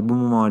 şu vardı bu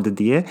mu vardı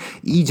diye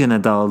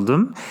iyicene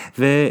daldım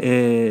ve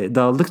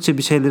daldıkça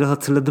bir şeyleri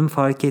hatırladım,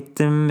 fark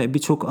ettim.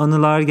 Birçok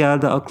anılar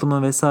geldi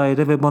aklıma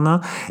vesaire ve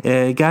bana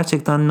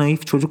gerçekten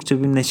naif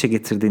çocukça bir neşe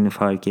getirdiğini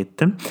fark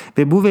ettim.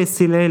 Ve bu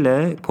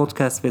vesileyle,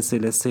 podcast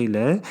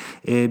vesilesiyle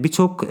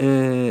birçok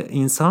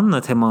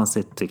insanla temas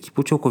ettik.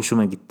 Bu çok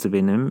hoşuma gitti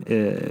benim.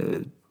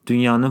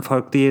 Dünyanın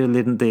farklı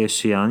yerlerinde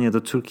yaşayan ya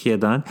da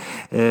Türkiye'den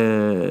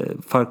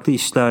farklı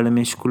işlerle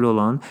meşgul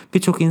olan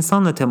birçok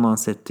insanla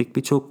temas ettik.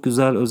 Birçok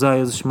güzel özel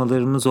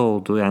yazışmalarımız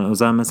oldu. Yani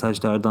özel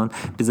mesajlardan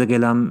bize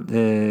gelen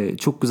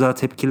çok güzel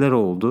tepkiler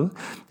oldu.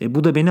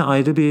 Bu da beni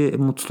ayrı bir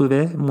mutlu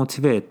ve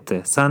motive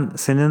etti.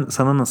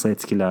 Sana nasıl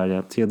etkiler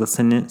yaptı ya da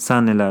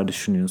sen neler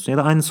düşünüyorsun? Ya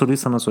da aynı soruyu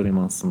sana sorayım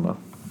aslında.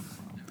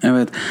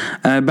 Evet,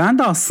 ben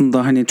de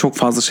aslında hani çok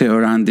fazla şey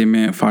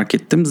öğrendiğimi fark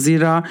ettim.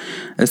 Zira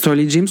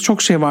söyleyeceğimiz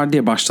çok şey var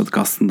diye başladık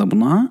aslında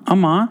buna.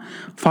 Ama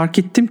fark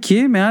ettim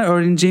ki meğer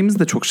öğreneceğimiz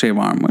de çok şey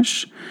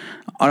varmış.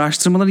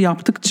 Araştırmaları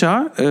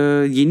yaptıkça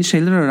yeni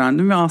şeyler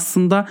öğrendim ve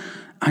aslında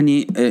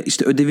hani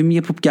işte ödevimi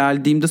yapıp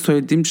geldiğimde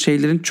söylediğim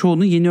şeylerin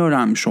çoğunu yeni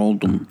öğrenmiş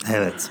oldum.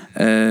 Evet.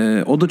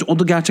 O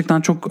da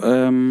gerçekten çok...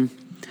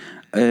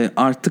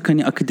 artık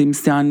hani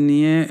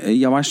akademisyenliği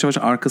yavaş yavaş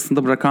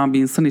arkasında bırakan bir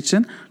insan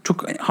için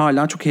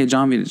hala çok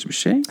heyecan verici bir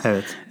şey.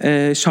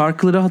 Evet.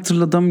 Şarkıları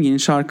hatırladım, yeni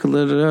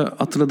şarkıları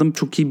hatırladım,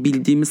 çok iyi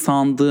bildiğimi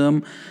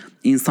sandığım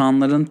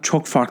insanların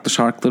çok farklı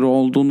şarkıları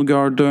olduğunu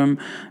gördüm.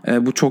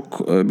 Bu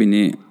çok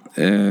beni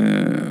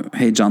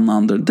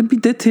heyecanlandırdı.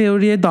 Bir de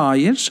teoriye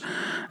dair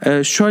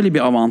şöyle bir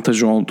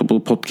avantajı oldu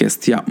bu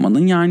podcast'i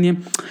yapmanın. Yani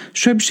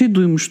şöyle bir şey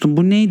duymuştum,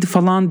 bu neydi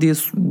falan diye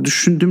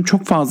düşündüğüm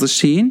çok fazla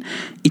şeyin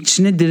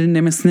içine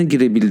derinlemesine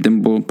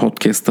girebildim bu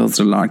podcast'ı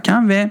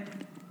hazırlarken ve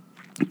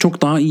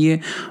çok daha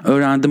iyi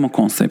öğrendim o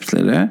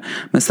konseptleri.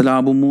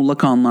 Mesela bu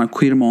muğlak anlar,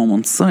 queer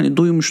moments'ı hani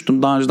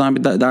duymuştum. Daha önceden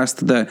bir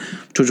derste de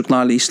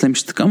çocuklarla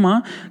işlemiştik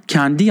ama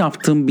kendi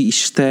yaptığım bir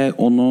işte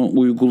onu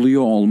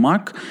uyguluyor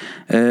olmak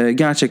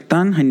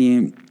gerçekten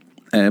hani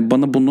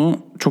bana bunu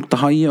çok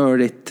daha iyi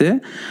öğretti.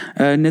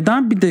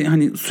 Neden bir de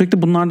hani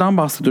sürekli bunlardan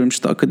bahsediyorum,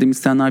 işte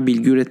akademisyenler,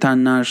 bilgi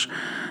üretenler,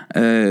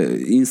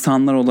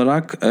 insanlar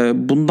olarak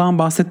bundan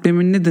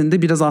bahsetmemin nedeni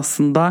de biraz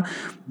aslında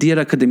diğer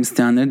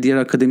akademisyenleri, diğer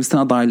akademisyen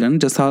adaylarını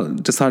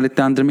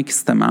cesaretlendirmek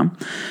istemem.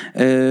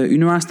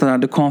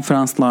 Üniversitelerde,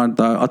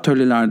 konferanslarda,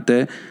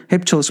 atölyelerde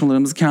hep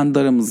çalışmalarımızı kendi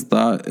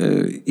aramızda,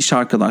 iş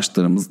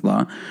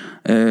arkadaşlarımızla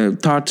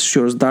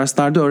tartışıyoruz.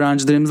 Derslerde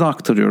öğrencilerimize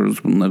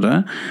aktarıyoruz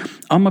bunları.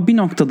 Ama bir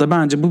noktada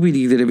bence bu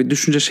bilgileri ve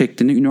düşünce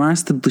şeklini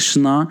üniversite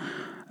dışına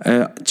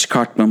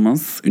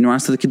çıkartmamız,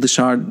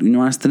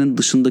 üniversitenin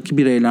dışındaki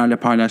bireylerle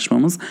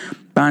paylaşmamız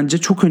bence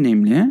çok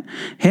önemli.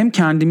 Hem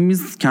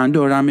kendi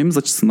öğrenmemiz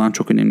açısından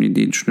çok önemli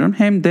diye düşünüyorum.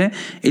 Hem de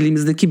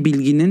elimizdeki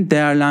bilginin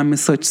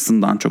değerlenmesi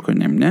açısından çok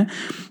önemli.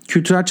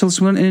 Kültürel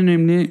çalışmaların en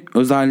önemli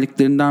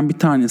özelliklerinden bir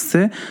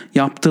tanesi,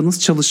 yaptığınız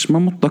çalışma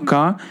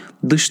mutlaka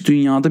dış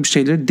dünyada bir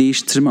şeyleri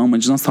değiştirme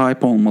amacına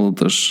sahip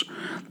olmalıdır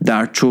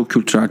der çoğu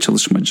kültürel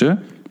çalışmacı.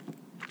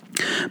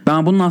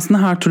 Ben bunun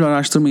aslında her türlü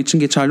araştırma için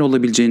geçerli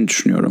olabileceğini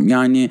düşünüyorum.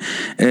 Yani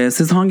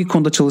siz hangi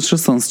konuda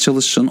çalışırsanız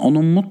çalışın,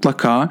 onun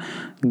mutlaka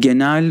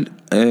genel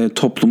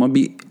topluma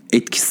bir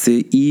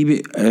etkisi, iyi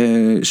bir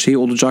şey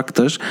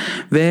olacaktır.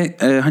 Ve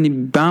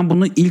hani ben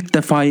bunu ilk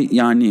defa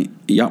yani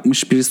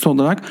yapmış birisi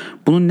olarak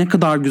bunun ne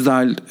kadar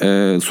güzel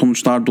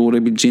sonuçlar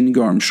doğurabileceğini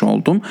görmüş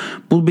oldum.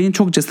 Bu beni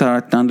çok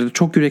cesaretlendirdi,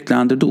 çok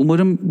yüreklendirdi.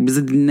 Umarım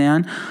bizi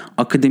dinleyen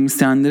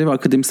akademisyenleri ve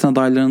akademisyen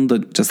adaylarını da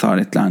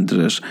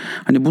cesaretlendirir.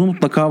 Hani bunu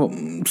mutlaka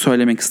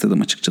söylemek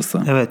istedim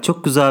açıkçası. Evet,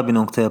 çok güzel bir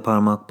noktaya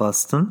parmak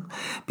bastın.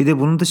 Bir de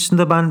bunun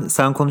dışında ben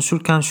sen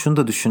konuşurken şunu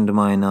da düşündüm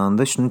aynı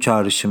anda. Şunu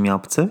çağrışım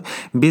yaptı.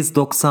 Biz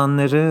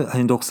 90'ları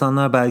hani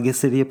 90'lar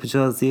belgeseli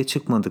yapacağız diye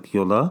çıkmadık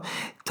yola.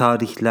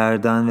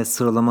 Tarihlerden ve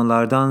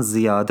sıralamalardan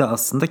ziyade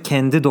aslında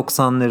kendi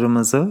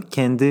 90'larımızı,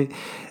 kendi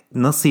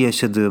nasıl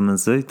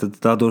yaşadığımızı,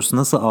 daha doğrusu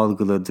nasıl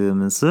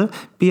algıladığımızı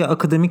bir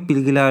akademik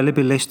bilgilerle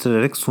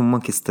birleştirerek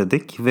sunmak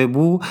istedik. Ve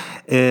bu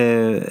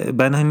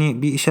ben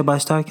hani bir işe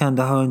başlarken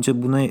daha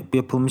önce buna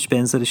yapılmış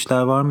benzer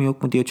işler var mı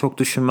yok mu diye çok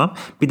düşünmem.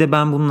 Bir de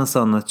ben bunu nasıl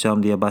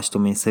anlatacağım diye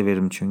başlamayı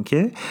severim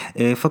çünkü.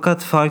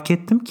 Fakat fark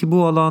ettim ki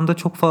bu alanda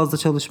çok fazla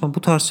çalışma,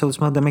 bu tarz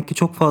çalışma demek ki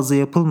çok fazla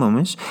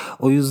yapılmamış.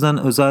 O yüzden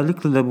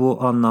özellikle de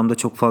bu anlamda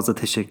çok fazla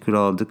teşekkür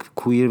aldık.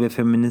 Queer ve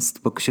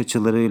feminist bakış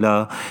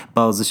açılarıyla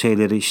bazı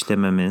şeyleri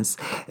işlememiz.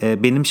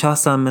 Benim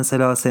şahsen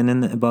mesela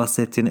senin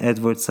bahsettiğin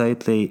Edward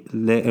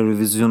Said'le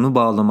Eurovision'u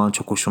bağlaman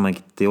çok hoşuma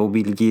gitti. O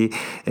bilgi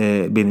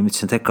benim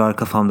için tekrar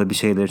kafamda bir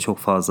şeyleri çok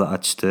fazla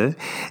açtı.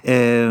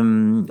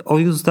 O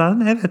yüzden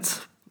evet,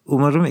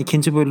 umarım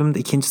ikinci bölümde,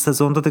 ikinci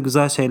sezonda da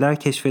güzel şeyler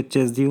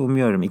keşfedeceğiz diye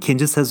umuyorum.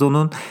 İkinci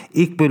sezonun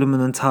ilk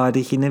bölümünün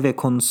tarihini ve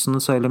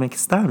konusunu söylemek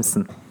ister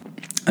misin?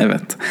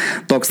 Evet.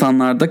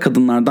 90'larda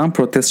kadınlardan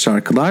protest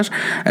şarkılar.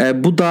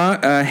 Bu da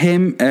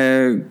hem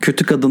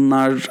kötü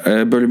kadınlar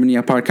bölümünü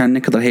yaparken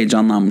ne kadar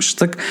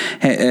heyecanlanmıştık.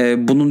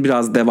 Bunun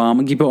biraz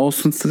devamı gibi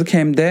olsun istedik.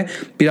 Hem de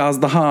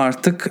biraz daha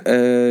artık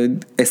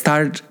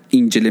eser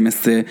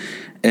incelemesi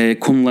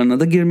konularına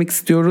da girmek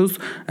istiyoruz.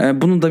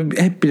 Bunu da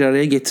hep bir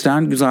araya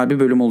getiren güzel bir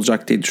bölüm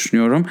olacak diye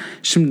düşünüyorum.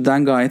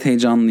 Şimdiden gayet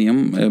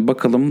heyecanlıyım.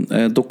 Bakalım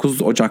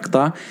 9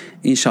 Ocak'ta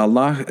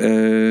inşallah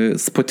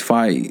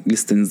Spotify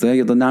listenize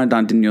ya da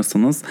nereden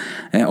dinliyorsanız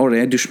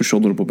oraya düşmüş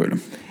olur bu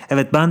bölüm.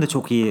 Evet, ben de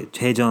çok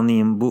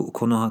heyecanlıyım bu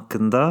konu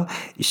hakkında.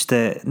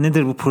 İşte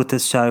nedir bu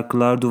protest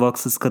şarkılar?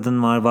 Duvaksız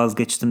kadın var,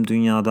 vazgeçtim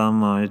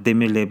dünyadan var,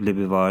 demir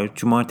leblebi var,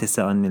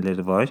 cumartesi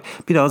anneleri var.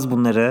 Biraz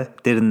bunları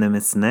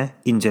derinlemesine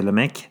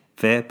incelemek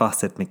ve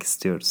bahsetmek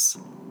istiyoruz.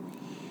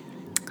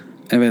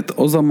 Evet,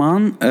 o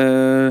zaman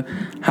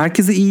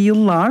herkese iyi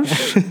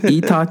yıllar,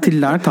 iyi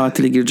tatiller,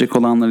 tatile girecek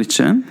olanlar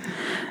için.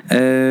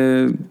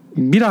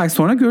 Bir ay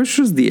sonra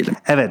görüşürüz diyelim.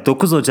 Evet,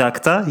 9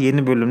 Ocak'ta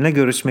yeni bölümle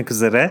görüşmek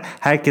üzere.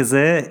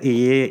 Herkese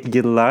iyi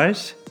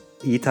yıllar,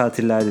 iyi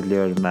tatiller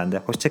diliyorum ben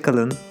de. Hoşça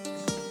kalın.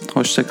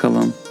 Hoşça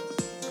kalın.